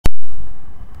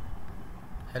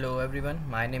Hello everyone,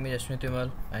 my name is Ashwin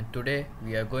and today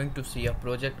we are going to see a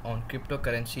project on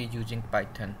cryptocurrency using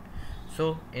Python.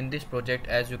 So in this project,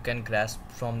 as you can grasp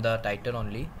from the title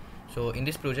only, so in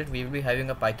this project we will be having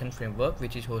a Python framework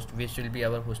which will be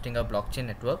our hosting a blockchain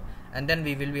network, and then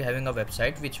we will be having a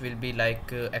website which will be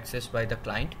accessed by the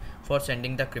client for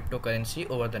sending the cryptocurrency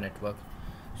over the network.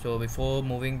 So before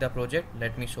moving the project,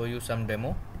 let me show you some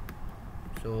demo.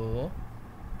 So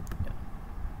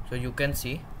you can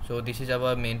see, so this is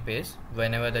our main page.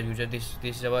 Whenever the user, this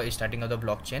is our starting of the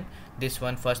blockchain. This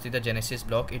one first is the genesis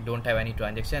block. It don't have any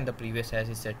transaction. The previous hash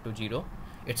is set to 0.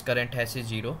 Its current hash is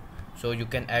 0. So you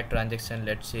can add transaction.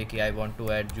 Let's say I want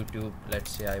to add YouTube.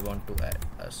 Let's say I want to add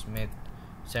a Smith.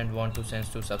 Want to send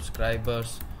to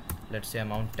subscribers. Let's say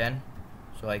amount 10.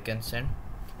 So I can send.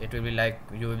 It will be like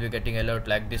you will be getting alert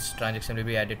like this transaction will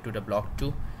be added to the block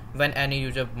 2. When any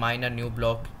user mine a new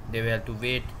block, they will have to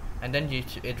wait, and then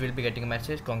it will be getting a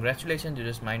message, congratulations, you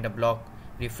just mined a block,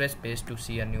 refresh page to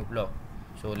see a new block.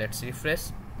 So let's refresh.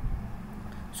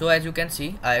 So as you can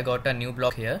see, I got a new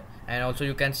block here, and also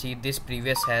you can see this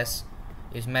previous hash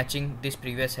is matching. This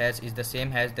previous hash is the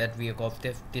same hash that we got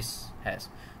this hash.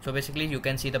 So basically you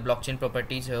can see the blockchain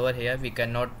properties over here. We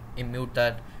cannot immute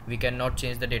that, we cannot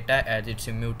change the data as it's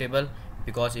immutable,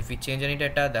 because if we change any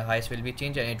data, the hash will be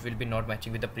changed and it will be not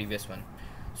matching with the previous one.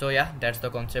 So yeah, that's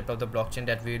the concept of the blockchain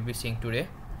that we will be seeing today.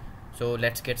 So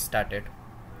let's get started.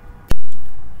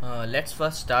 Let's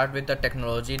first start with the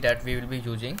technology that we will be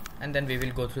using, and then we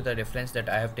will go through the reference that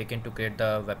I have taken to create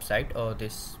the website or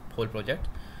this whole project.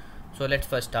 So let's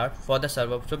first start for the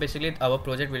server. So basically our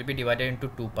project will be divided into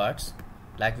two parts.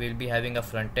 Like we will be having a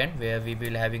front end where we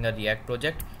will having a React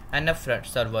project, and a front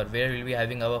server where we will be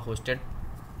having our hosted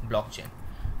blockchain.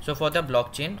 So for the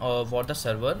blockchain or for the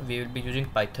server, we will be using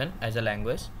Python as a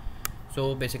language.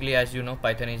 So basically, as you know,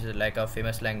 Python is like a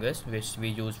famous language which we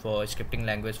use for scripting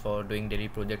language for doing daily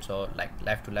projects or like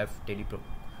life to life daily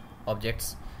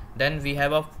objects. Then we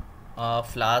have a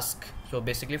Flask. So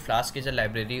basically Flask is a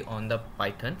library on the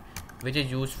Python which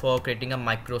is used for creating a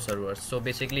micro server. So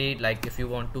basically, like if you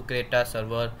want to create a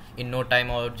server in no time,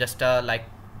 or just a like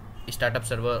startup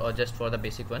server, or just for the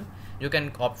basic one, you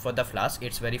can opt for the Flask.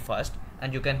 It's very fast,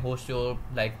 and you can host your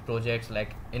like projects.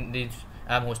 Like in this,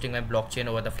 I'm hosting my blockchain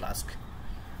over the Flask.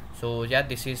 So yeah,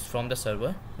 this is from the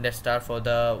server. Let's start for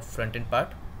the front end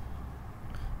part.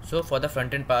 So for the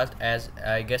front end part, as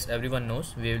I guess everyone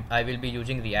knows, I will be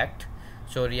using React.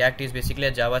 So React is basically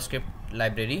a JavaScript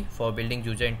library for building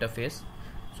user interface.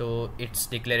 So it's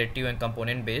declarative and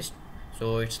component based.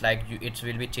 So it's like it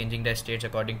will be changing the states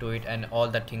according to it, and all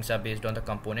the things are based on the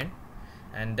component.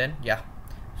 And then yeah,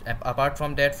 apart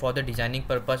from that, for the designing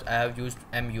purpose, I have used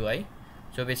MUI.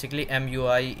 So basically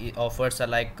MUI offers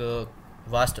a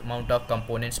vast amount of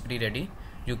components pre-ready.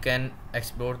 You can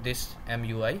explore this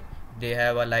MUI. They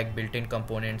have a like built-in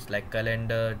components like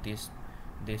calendar,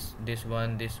 this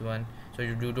one. So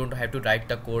you don't have to write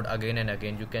the code again and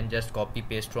again. You can just copy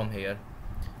paste from here.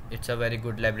 It's a very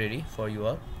good library for you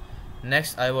all.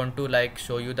 Next, I want to like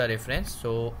show you the reference.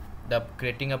 So the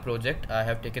creating a project, I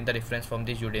have taken the reference from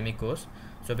this Udemy course.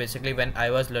 So basically, when I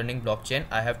was learning blockchain,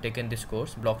 I have taken this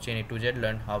course, blockchain A to Z,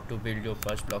 learn how to build your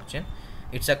first blockchain.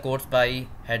 It's a course by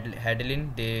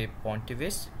Hedelin de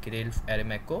Pontivis, Kirill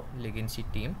Arameko, Legacy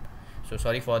team. So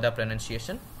sorry for the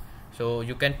pronunciation. So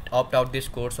you can opt out this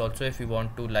course also if you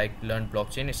want to like learn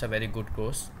blockchain. It's a very good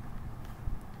course.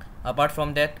 Apart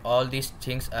from that, all these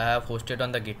things I have hosted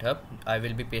on the GitHub. I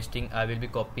will be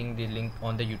copying the link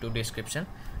on the YouTube description.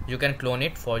 You can clone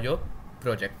it for your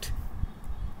project.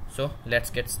 So let's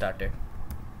get started.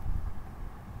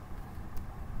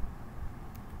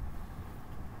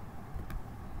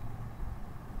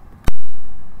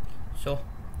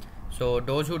 So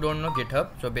those who don't know GitHub,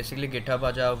 so basically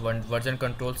GitHub is a version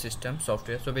control system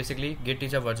software. So basically Git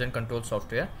is a version control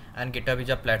software, and GitHub is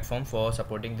a platform for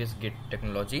supporting this Git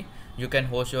technology. You can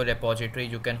host your repository,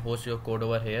 you can host your code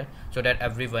over here, so that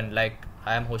everyone, like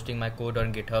I am hosting my code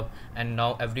on GitHub, and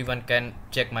now everyone can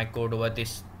check my code over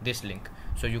this link.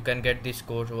 So you can get this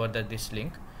code over this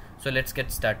link. So let's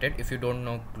get started. If you don't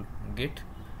know Git,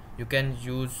 you can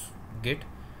use Git.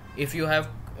 If you have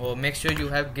make sure you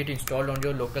have Git installed on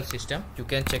your local system. You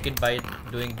can check it by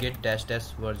doing git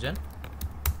 -- version.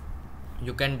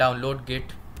 You can download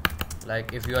Git.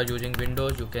 Like if you are using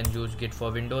Windows, you can use Git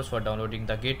for Windows for downloading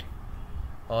the Git,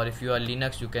 or if you are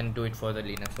Linux, you can do it for the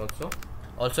Linux also.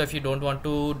 If you don't want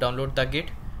to download the Git,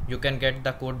 you can get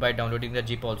the code by downloading the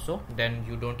zip also. Then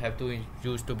you don't have to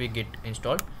use to be Git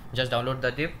installed. Just download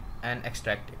the zip and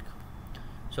extract it.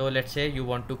 So let's say you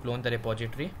want to clone the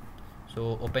repository.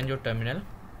 So open your terminal.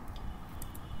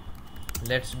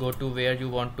 let's go to where you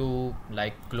want to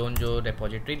like clone your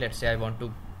repository. Let's say I want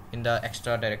to, in the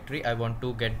extra directory, I want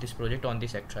to get this project on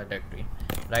this extra directory.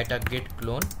 Write a git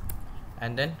clone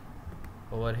and then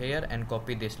over here and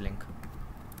copy this link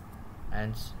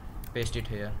and paste it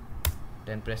here,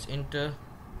 then press enter.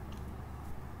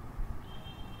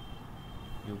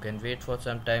 You can wait for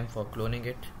some time for cloning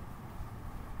it.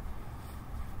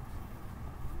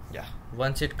 Yeah,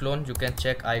 once it clones, you can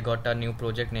check I got a new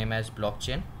project name as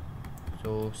blockchain.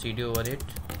 So cd over it,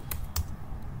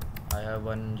 I have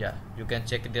one. Yeah, you can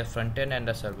check the front end and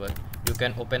the server. You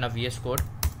can open a VS Code.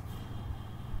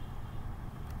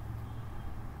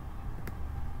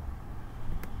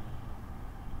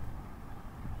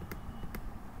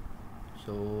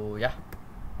 So yeah,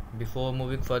 before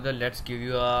moving further, let's give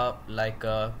you a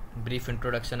brief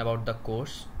introduction about the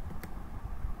course,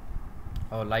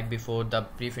 or like before the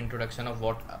brief introduction of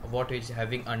what is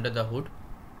having under the hood.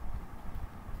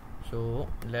 So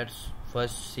let's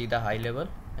first see the high level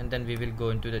and then we will go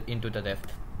into the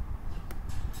depth.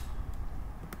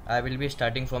 I will be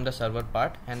starting from the server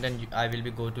part and then I will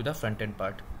be go to the front end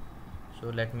part. So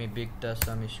let me pick the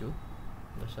some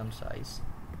size.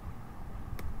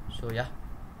 So yeah,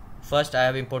 first I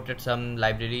have imported some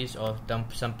libraries or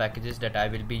some packages that I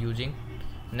will be using.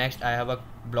 Next I have a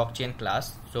blockchain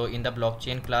class. So in the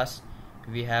blockchain class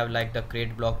we have like the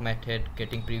create block method,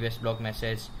 getting previous block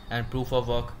message, and proof of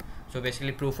work. So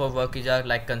basically proof of work is a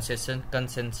like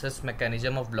consensus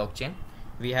mechanism of blockchain.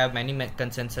 We have many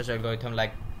consensus algorithm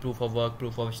like proof of work,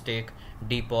 proof of stake,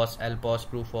 DPoS, LPoS,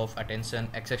 proof of attention,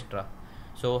 etc.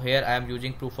 So here I am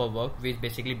using proof of work, which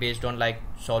basically based on like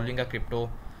solving a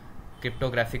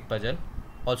cryptographic puzzle.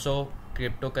 Also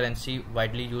cryptocurrency,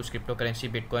 widely used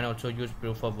cryptocurrency Bitcoin also use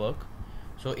proof of work.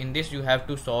 So in this you have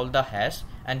to solve the hash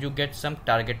and you get some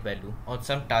target value or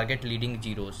some target leading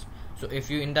zeros. So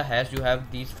if you in the hash you have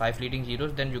these 5 leading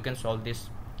zeros, then you can solve this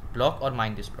block or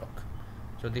mine this block.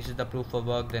 So this is the proof of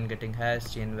work. Then getting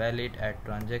hash, chain valid, add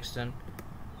transaction,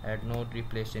 add node,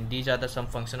 replace chain. These are the some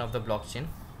function of the blockchain.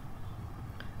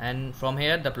 And from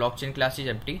here the blockchain class is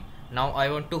empty. Now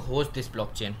I want to host this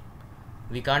blockchain.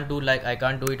 We can't do like I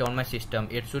can't do it on my system.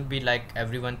 It should be like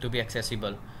everyone to be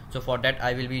accessible. So for that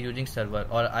I will be using server,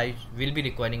 or I will be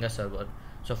requiring a server.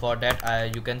 So for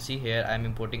that you can see here I am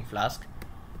importing Flask.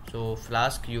 So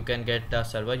Flask, you can get the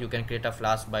server. You can create a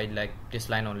Flask by like this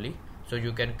line only. So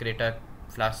you can create a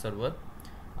Flask server.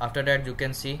 After that you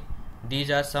can see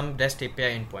these are some REST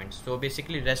API endpoints. So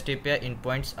basically REST API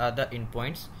endpoints are the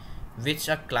endpoints which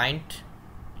a client,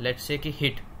 let's say ki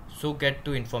hit, so get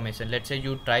to information. Let's say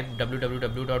you type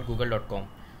www.google.com.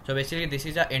 So basically this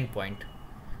is a endpoint.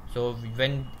 So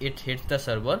when it hits the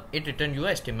server, it returns you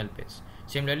a HTML page.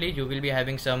 Similarly you will be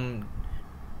having some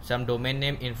domain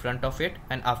name in front of it,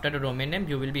 and after the domain name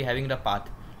you will be having the path,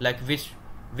 like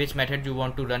which method you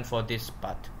want to run for this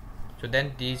path. So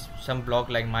then these some block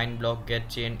like mine block, get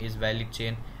chain, is valid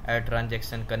chain, add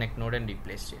transaction, connect node, and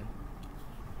replace chain.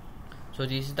 So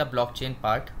this is the blockchain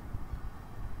part.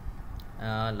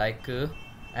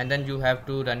 And then you have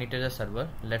to run it as a server.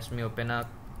 Let me open a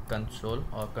console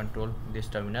or control this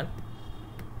terminal.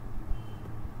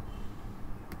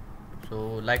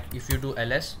 So like if you do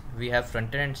ls, we have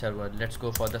front end and server. Let's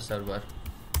go for the server.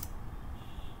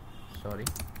 Sorry,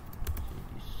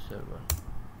 server.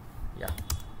 Yeah,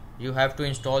 you have to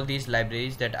install these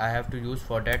libraries that I have to use.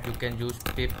 For that you can use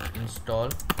pip install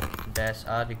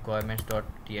 -r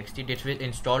requirements.txt. This will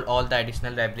install all the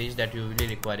additional libraries that you will be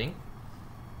requiring.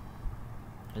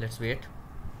 Let's wait.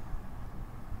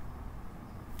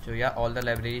 So yeah, all the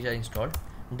libraries are installed.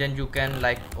 Then you can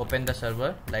like open the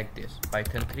server like this,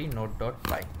 python3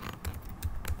 node.py.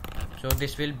 So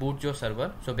this will boot your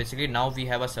server. So basically now we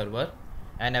have a server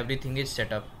and everything is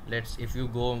set up. If you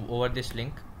go over this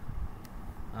link,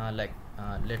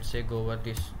 let's say go over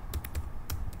this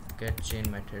get chain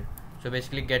method. So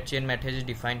basically get chain method is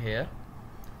defined here.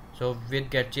 So with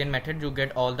get chain method you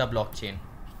get all the blockchain.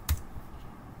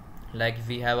 Like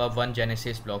we have a one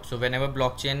genesis block. So whenever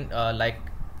blockchain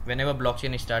whenever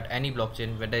blockchain start, any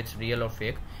blockchain whether it's real or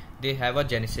fake, they have a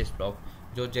genesis block.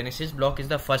 So genesis block is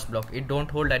the first block. It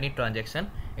don't hold any transaction.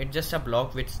 It's just a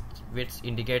block which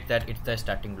indicates that it's the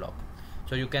starting block.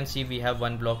 So you can see we have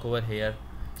one block over here.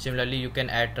 Similarly you can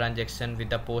add transaction with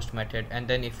the post method, and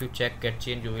then if you check get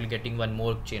chain you will getting one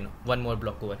more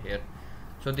block over here.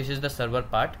 So this is the server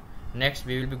part. Next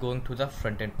we will be going to the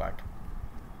front end part.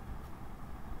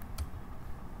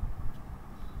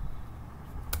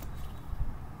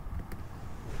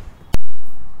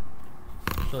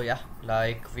 So yeah,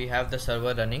 like we have the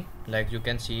server running. Like you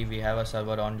can see we have a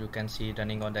server on. You can see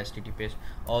running on the HTTP page.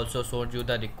 Also showed you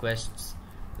the requests,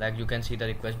 like you can see the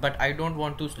request, but I don't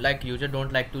want to, like user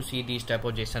don't like to see these type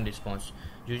of JSON response.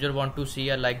 User want to see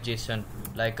a like JSON,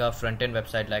 like a front-end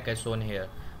website like I shown here.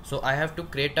 So I have to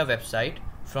create a website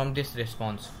from this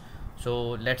response.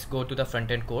 So let's go to the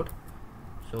front-end code.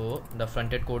 So the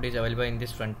front-end code is available in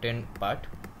this front-end part.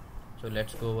 So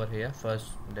let's go over here. First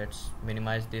let's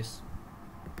minimize this.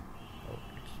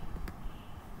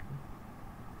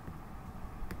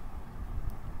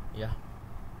 Yeah,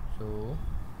 so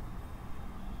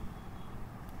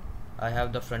I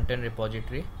have the front-end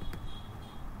repository.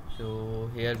 So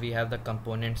here we have the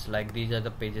components, like these are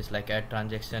the pages, like add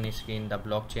transaction screen, the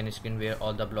blockchain screen where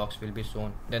all the blocks will be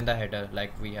shown, then the header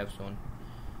like we have shown.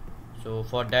 So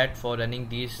for that, for running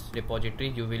these repository,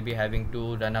 you will be having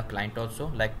to run a client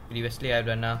also. Like previously I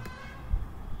run a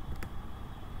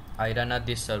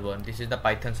this server, this is the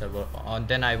Python server, and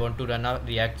then I want to run a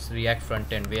React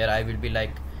front end where I will be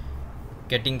like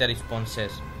getting the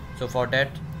responses. So for that,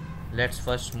 let's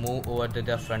first move over to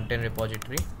the front end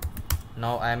repository.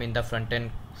 Now I am in the front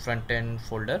end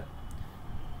folder.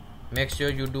 Make sure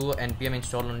you do npm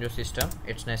install on your system.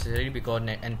 It's necessary because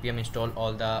npm install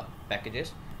all the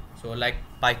packages. So like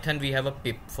Python, we have a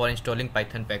pip for installing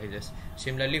Python packages.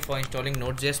 Similarly, for installing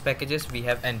Node.js packages, we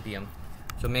have npm.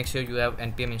 So make sure you have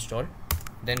npm installed.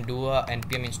 Then do a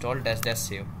npm install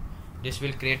 --save. This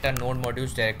will create a node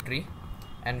modules directory,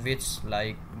 and which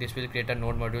like this will create a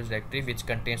node modules directory which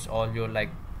contains all your like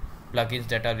plugins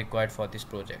that are required for this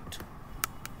project.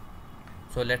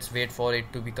 So let's wait for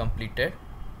it to be completed.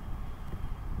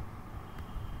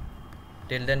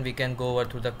 Till then we can go over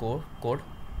to the code.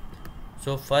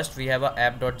 So first we have a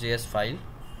app.js file.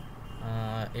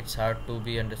 It's hard to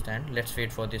be understand. Let's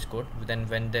wait for this code. Then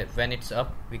when it's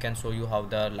up, we can show you how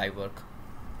the live work.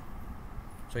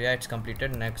 So yeah, it's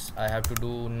completed. Next you have to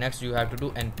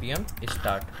do npm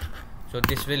start. So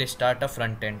this will start a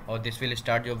front end, or this will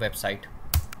start your website.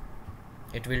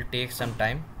 It will take some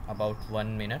time, about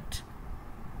 1 minute.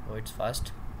 Oh, it's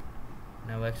fast,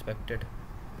 never expected.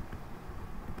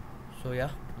 So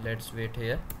yeah, let's wait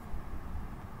here.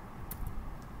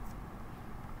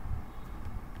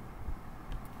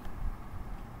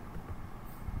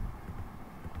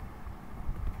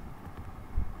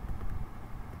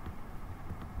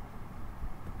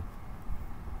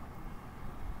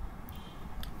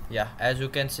 Yeah, as you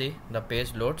can see, the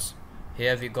page loads.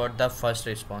 Here we got the first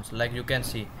response. Like you can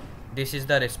see, this is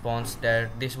the response,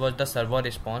 that this was the server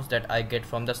response that I get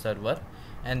from the server,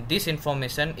 and this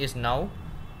information is now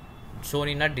shown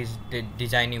in a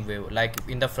designing way, like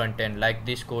in the front end. Like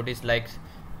this code is like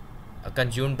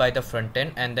consumed by the front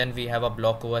end, and then we have a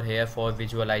block over here for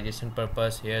visualization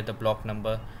purpose. Here the block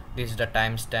number, this is the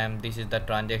timestamp, this is the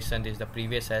transaction, this is the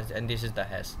previous hash, and this is the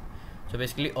hash. So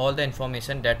basically all the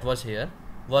information that was here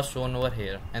was shown over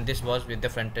here, and this was with the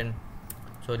front end.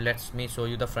 So let me show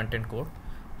you the front end code.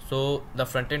 So the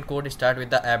front end code start with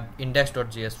the app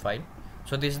index.js file.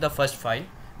 So this is the first file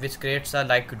which creates a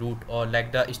like root, or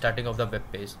like the starting of the web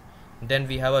page. Then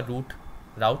we have a route.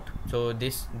 So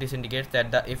this indicates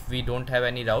that if we don't have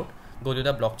any route, go to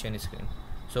the blockchain screen.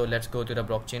 So let's go to the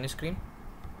blockchain screen.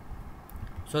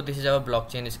 So this is our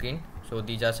blockchain screen. So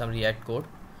these are some React code.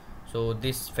 So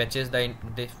this fetches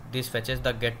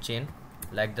the get chain,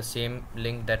 like the same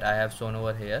link that I have shown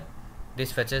over here.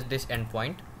 This fetches this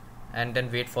endpoint and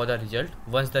then wait for the result.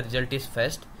 Once the result is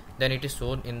fetched, then it is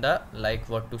shown in the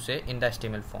in the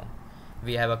HTML form.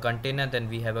 We have a container, then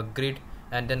we have a grid,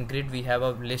 and then grid we have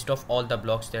a list of all the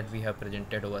blocks that we have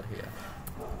presented over here.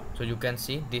 So you can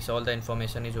see this, all the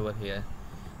information is over here.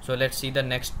 So let's see the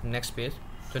next page.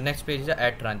 So next page is the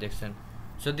add transaction.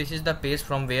 So this is the page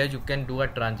from where you can do a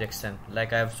transaction,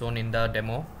 like I have shown in the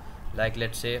demo. Like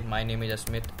let's say my name is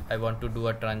Asmit, I want to do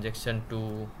a transaction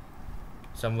to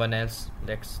someone else,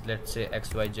 let's say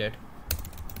XYZ.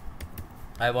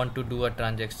 I want to do a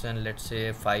transaction, let's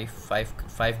say 5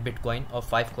 Bitcoin or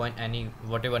 5 coin, any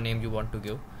whatever name you want to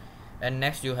give. And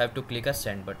next you have to click a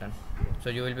send button. So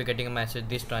you will be getting a message,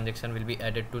 this transaction will be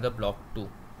added to the block 2.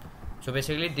 So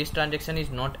basically this transaction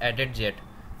is not added yet,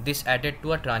 this added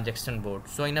to a transaction board.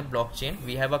 So in a blockchain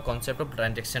we have a concept of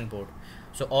transaction board.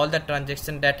 So all the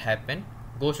transaction that happen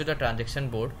goes to the transaction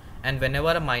board, and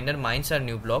whenever a miner mines a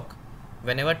new block,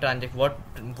 whenever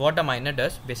what a miner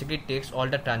does, basically takes all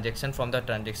the transaction from the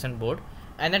transaction board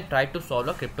and then try to solve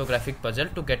a cryptographic puzzle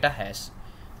to get a hash.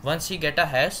 Once he get a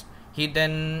hash, he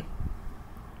then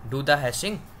do the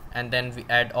hashing, and then we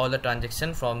add all the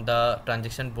transaction from the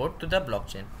transaction board to the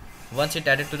blockchain. Once it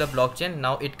added to the blockchain,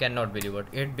 now it cannot be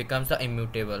reversed, it becomes the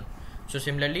immutable. So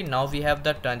similarly, now we have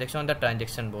the transaction on the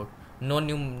transaction board, no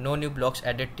new blocks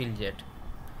added till yet.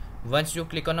 Once you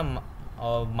click on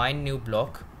a mine new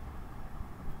block,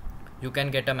 you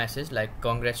can get a message like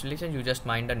congratulations, you just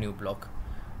mined a new block.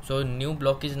 So new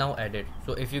block is now added.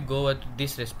 So if you go with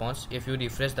this response, if you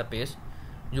refresh the page,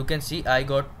 you can see I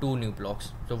got 2 new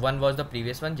blocks. So one was the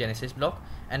previous one, Genesis block,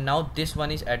 and now this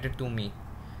one is added to me.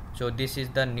 So this is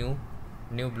the new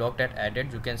block that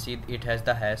added. You can see it has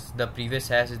the hash. The previous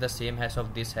hash is the same hash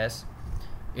of this hash.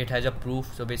 It has a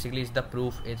proof. So basically it's the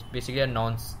proof. It's basically a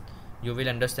nonce. You will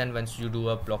understand once you do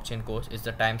a blockchain course. It's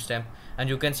the timestamp, and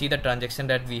you can see the transaction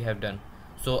that we have done.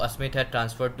 So Asmit had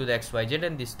transferred to the XYZ,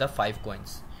 and this is the 5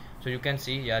 coins. So you can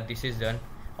see, yeah, this is done.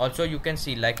 Also you can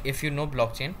see, like, if you know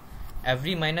blockchain,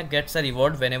 every miner gets a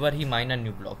reward whenever he mine a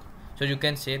new block. So you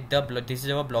can say this is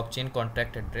our blockchain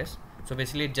contract address. So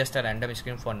basically it's just a random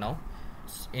screen for now.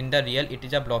 In the real, it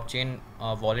is a blockchain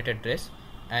wallet address,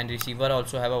 and receiver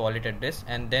also have a wallet address,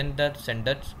 and then the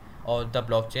sender or the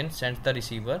blockchain sends the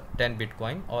receiver 10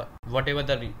 Bitcoin or whatever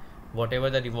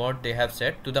the reward they have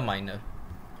set to the miner.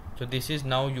 So this is,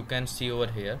 now you can see over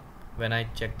here when I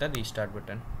check the restart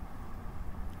button,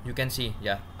 you can see,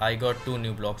 yeah, I got 2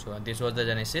 new blocks. So this was the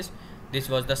Genesis, this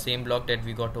was the same block that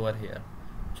we got over here.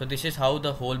 So this is how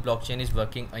the whole blockchain is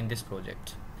working in this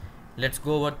project. Let's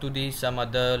go over to the some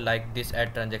other, like this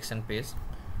add transaction page.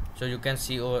 So you can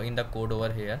see over in the code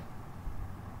over here,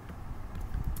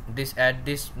 this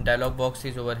dialog box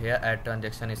is over here, add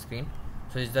transaction screen.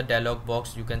 So this is the dialog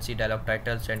box. You can see dialog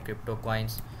title, send crypto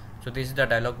coins. So this is the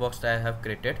dialog box that I have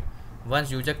created.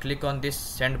 Once user click on this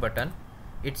send button,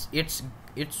 it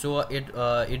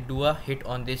do a hit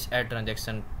on this add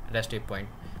transaction REST endpoint.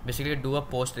 Basically do a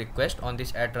post request on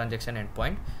this add transaction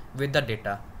endpoint with the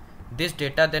data. This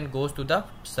data then goes to the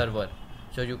server.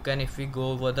 So you can, if we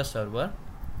go over the server,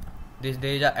 there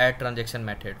is a add transaction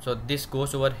method. So this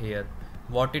goes over here.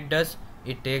 What it does,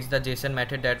 it takes the JSON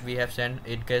method that we have sent,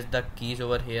 it gets the keys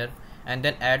over here, and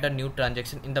then add a new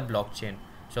transaction in the blockchain.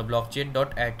 So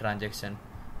blockchain.add transaction.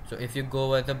 So if you go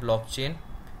over the blockchain,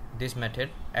 this method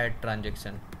add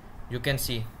transaction, you can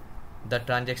see the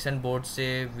transaction board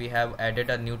say we have added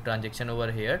a new transaction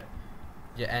over here,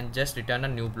 and just return a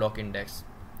new block index.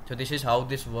 So this is how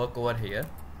this work over here,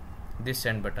 this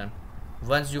send button.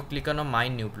 Once you click on a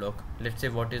mine new block, let's say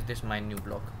what is this mine new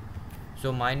block.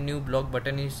 So mine new block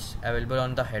button is available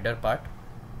on the header part.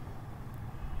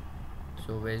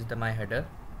 So where is my header?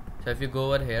 So if you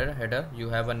go over here, header, you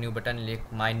have a new button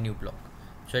like mine new block.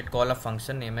 So it call a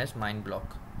function name as mine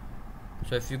block.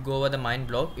 So if you go over the mine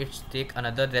block, it's take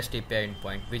another REST API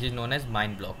endpoint which is known as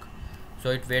mine block. So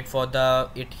it wait for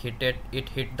the it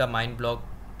hit the mine block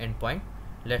endpoint.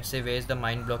 Let's say where is the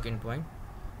mine block endpoint.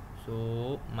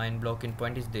 So mine block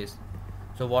endpoint is this.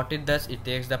 So what it does, it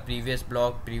takes the previous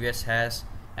block, previous hash,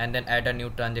 and then add a new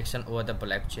transaction over the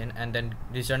blockchain, and then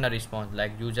return a response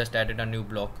like you just added a new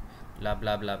block, blah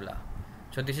blah blah blah.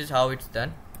 So this is how it's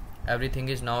done. Everything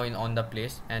is now on the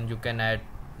place, and you can add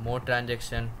more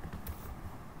transaction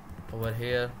over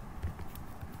here.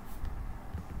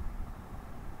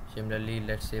 Similarly,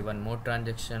 let's say one more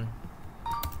transaction.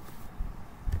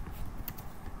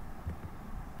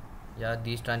 Yeah,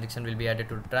 these transaction will be added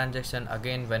to the transaction.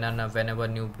 Again, whenever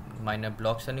new miner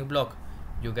blocks a new block,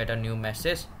 you get a new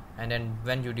message, and then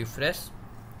when you refresh,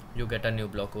 you get a new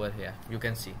block over here. You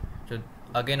can see. So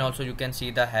again, also you can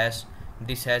see the hash.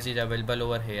 This hash is available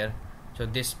over here. So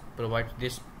this provides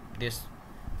this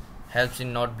helps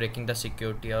in not breaking the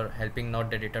security or helping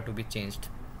not the data to be changed.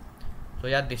 So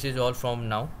yeah, this is all from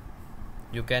now.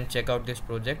 You can check out this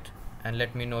project and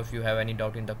let me know if you have any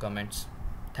doubt in the comments.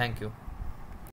 Thank you.